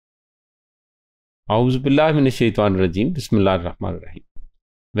Auzubillahi minash-shaytanir-rajim. Bismillahir-rahmanir-rahim.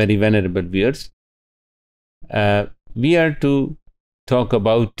 Very venerable viewers, we are to talk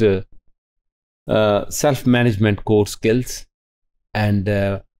about self-management core skills, and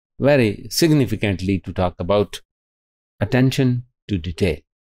very significantly to talk about attention to detail.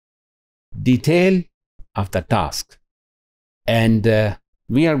 Detail of the task, and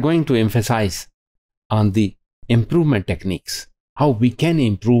we are going to emphasize on the improvement techniques, how we can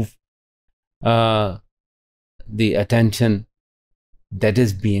improve the attention that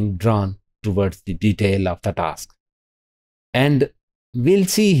is being drawn towards the detail of the task. And we'll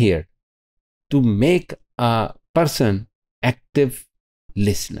see here to make a person active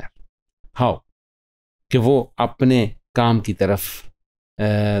listener, how कि वो अपने काम की तरफ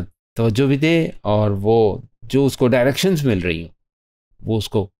तवज्जो भी दे और वो जो उसको डायरेक्शंस मिल रही हो वो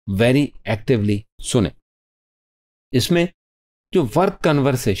उसको वेरी एक्टिवली सुने. इसमें जो वर्क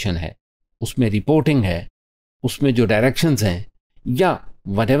कन्वर्सेशन है, उसमें रिपोर्टिंग है, उसमें जो डायरेक्शंस हैं, या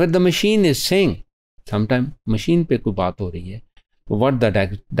what ever the machine is saying, sometime machine पे कोई बात हो रही है, what the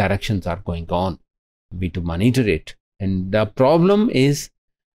directions are going on, we to monitor it. And the problem is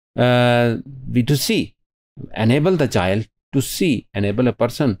we to see, enable the child to see, enable a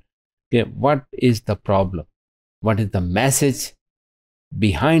person okay, what is the problem, what is the message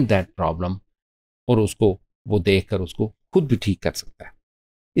behind that problem, और उसको वो देखकर उसको खुद भी ठीक कर सकता है.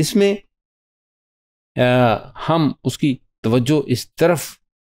 इसमें हम उसकी तवज्जो इस तरफ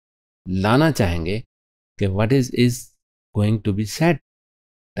लाना चाहेंगे कि what is going to be said,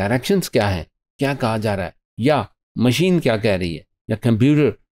 directions क्या हैं, क्या कहा जा रहा है, या मशीन क्या कह रही है, या कंप्यूटर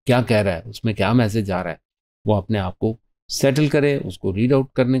क्या कह रहा है, उसमें क्या मैसेज आ रहा है, वो अपने आप को सेटल करे, उसको रीड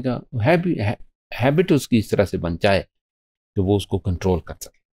आउट करने का हैबिट उसकी इस तरह से बन जाए कि वो उसको कंट्रोल कर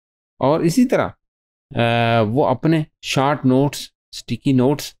सके. और इसी तरह वो अपने शॉर्ट नोट्स, स्टिकी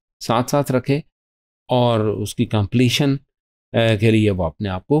नोट्स साथ साथ रखे और उसकी कंप्लीशन के लिए वो अपने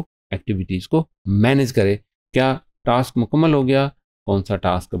आप को, एक्टिविटीज़ को मैनेज करे. क्या टास्क मुकम्मल हो गया, कौन सा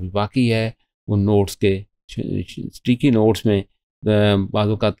टास्क अभी बाकी है, उन नोट्स के स्टिकी नोट्स में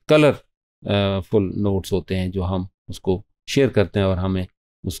बाज़ों का कलर फुल नोट्स होते हैं जो हम उसको शेयर करते हैं और हमें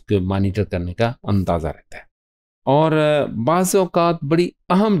उसके मॉनिटर करने का अंदाज़ा रहता है. और बाज़ औक़ात बड़ी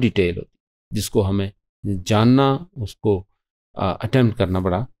अहम डिटेल होती है जिसको हमें जानना, उसको अटेम्प्ट करना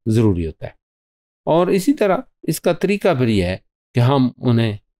बड़ा ज़रूरी होता है. और इसी तरह इसका तरीका फिर यह है कि हम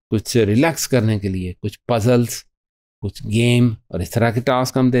उन्हें कुछ रिलैक्स करने के लिए कुछ पजल्स, कुछ गेम और इस तरह के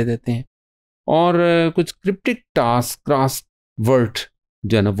टास्क हम दे देते हैं, और कुछ क्रिप्टिक टास्क, क्रॉस वर्ड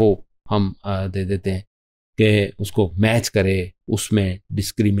जो है ना वो हम दे देते हैं कि उसको मैच करे, उसमें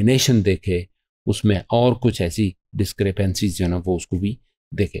डिस्क्रिमिनेशन देखे, उसमें और कुछ ऐसी डिस्क्रिपेंसीज जो है ना वो उसको भी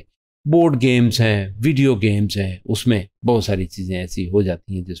देखे. बोर्ड गेम्स हैं, वीडियो गेम्स हैं, उसमें बहुत सारी चीज़ें ऐसी हो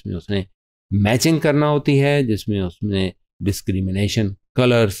जाती हैं जिसमें उसने मैचिंग करना होती है, जिसमें उसमें डिस्क्रिमिनेशन,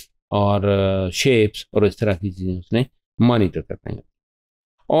 कलर्स और शेप्स और इस तरह की चीज़ें उसने मॉनिटर करना है.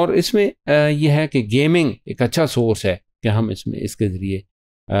 और इसमें यह है कि गेमिंग एक अच्छा सोर्स है कि हम इसमें इसके ज़रिए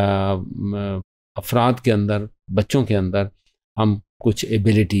अफराद के अंदर, बच्चों के अंदर हम कुछ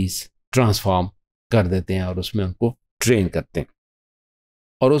एबिलिटीज़ ट्रांसफॉर्म कर देते हैं और उसमें उनको ट्रेन करते हैं,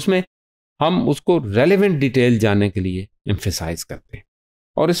 और उसमें हम उसको रेलेवेंट डिटेल जानने के लिए एम्फेसाइज करते हैं.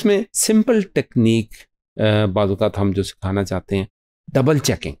 और इसमें सिंपल टेक्निक बाज़ औक़ात हम जो सिखाना चाहते हैं, डबल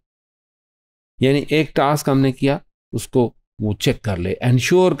चेकिंग, यानी एक टास्क हमने किया, उसको वो चेक कर ले,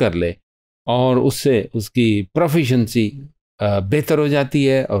 इंश्योर कर ले, और उससे उसकी प्रोफिशिएंसी बेहतर हो जाती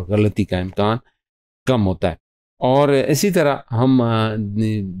है और गलती का इम्कान कम होता है. और इसी तरह हम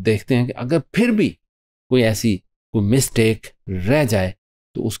देखते हैं कि अगर फिर भी कोई मिस्टेक रह जाए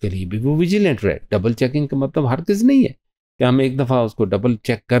तो उसके लिए भी वो विजिलेंट रहे. डबल चेकिंग का मतलब हर किसी नहीं है कि हम एक दफ़ा उसको डबल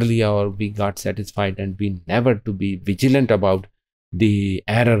चेक कर लिया और we got satisfied and we never to be vigilant about the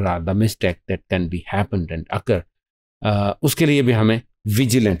error or the mistake that can be happened and occur. उसके लिए भी हमें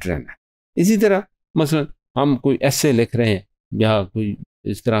विजिलेंट रहना है. इसी तरह मसलन हम कोई ऐसे लिख रहे हैं या कोई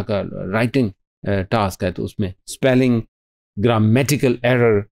इस तरह का राइटिंग टास्क है, तो उसमें स्पेलिंग, ग्रामेटिकल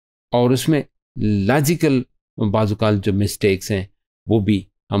एरर और उसमें लॉजिकल बाज़ औक़ात जो मिस्टेक्स हैं वो भी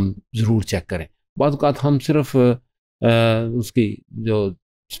हम ज़रूर चेक करें. बाज़ औक़ात हम सिर्फ उसकी जो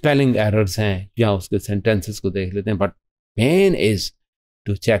स्पेलिंग एरर्स हैं या उसके सेंटेंसेस को देख लेते हैं, but main is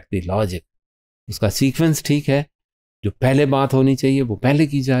to check the logic. उसका सीक्वेंस ठीक है, जो पहले बात होनी चाहिए वो पहले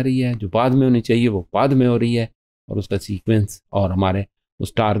की जा रही है, जो बाद में होनी चाहिए वो बाद में हो रही है, और उसका सीक्वेंस और हमारे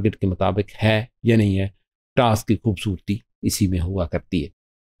उस टारगेट के मुताबिक है या नहीं है. टास्क की खूबसूरती इसी में हुआ करती है.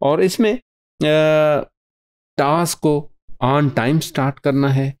 और इसमें टास्क को ऑन टाइम स्टार्ट करना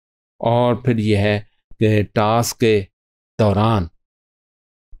है, और फिर यह है कि टास्क के दौरान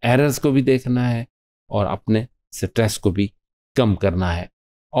एरर्स को भी देखना है, और अपने स्ट्रेस को भी कम करना है।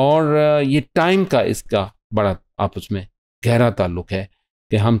 और ये टाइम का इसका बड़ा आपस में गहरा ताल्लुक है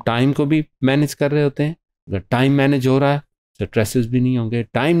कि हम टाइम को भी मैनेज कर रहे होते हैं। अगर टाइम मैनेज हो रहा है स्ट्रेसेस भी नहीं होंगे,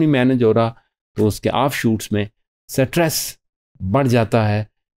 टाइम नहीं मैनेज हो रहा तो उसके ऑफ शूट्स में स्ट्रेस बढ़ जाता है,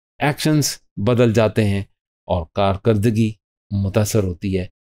 एक्शंस बदल जाते हैं और कारकर्दगी मुतासर होती है।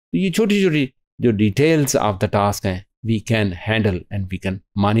 तो ये छोटी छोटी जो डिटेल्स ऑफ द टास्क हैं we can handle and we can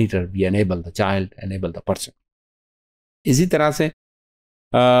monitor, we enable the child, enable the person. इसी तरह से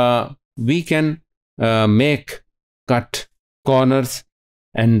we can make cut corners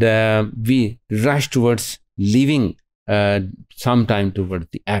and we rush towards leaving some time toward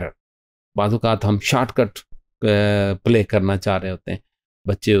the error. बाज़ औक़ात हम shortcut play करना चाह रहे होते हैं,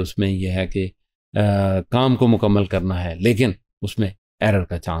 बच्चे उसमें यह है कि काम को मुकम्मल करना है लेकिन उसमें एरर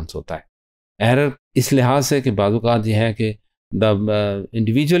का चांस होता है। एरर इस लिहाज से कि बाज़ औक़ात यह है कि the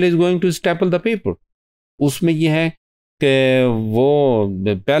individual is going to staple the paper, उसमें यह है कि वो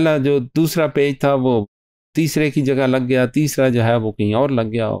पहला जो दूसरा पेज था वो तीसरे की जगह लग गया, तीसरा जो है वो कहीं और लग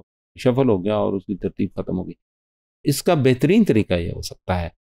गया, शफल हो गया और उसकी तरतीब ख़त्म हो गई। इसका बेहतरीन तरीका ये हो सकता है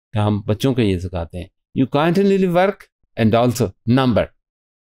कि हम बच्चों को ये सिखाते हैं you continuously work and also number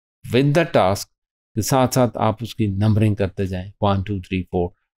with the task के साथ साथ आप उसकी नंबरिंग करते जाएं 1 2 3 4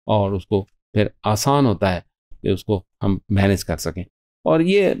 और उसको फिर आसान होता है कि उसको हम मैनेज कर सकें। और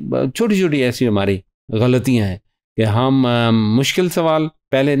ये छोटी छोटी ऐसी हमारी गलतियां हैं कि हम मुश्किल सवाल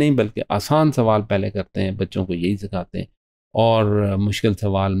पहले नहीं बल्कि आसान सवाल पहले करते हैं, बच्चों को यही सिखाते हैं। और मुश्किल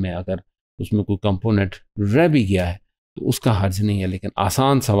सवाल में अगर उसमें कोई कंपोनेंट रह भी गया है तो उसका हर्ज नहीं है, लेकिन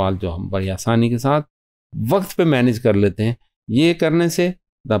आसान सवाल जो हम बड़ी आसानी के साथ वक्त पे मैनेज कर लेते हैं, ये करने से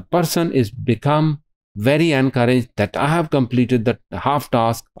the person is become very encourage that I have completed the half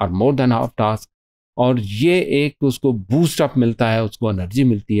task और मोर देन हाफ टास्क, और ये एक उसको बूस्ट अप मिलता है, उसको एनर्जी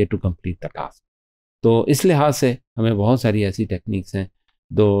मिलती है टू कंप्लीट द टास्क। तो इस लिहाज से हमें बहुत सारी ऐसी टेक्निक्स हैं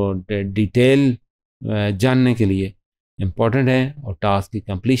जो डिटेल जानने के लिए इम्पॉर्टेंट है और टास्क की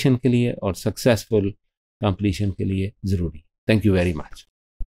कंप्लीशन के लिए और सक्सेसफुल कंप्लीशन के लिए ज़रूरी। Thank you very much.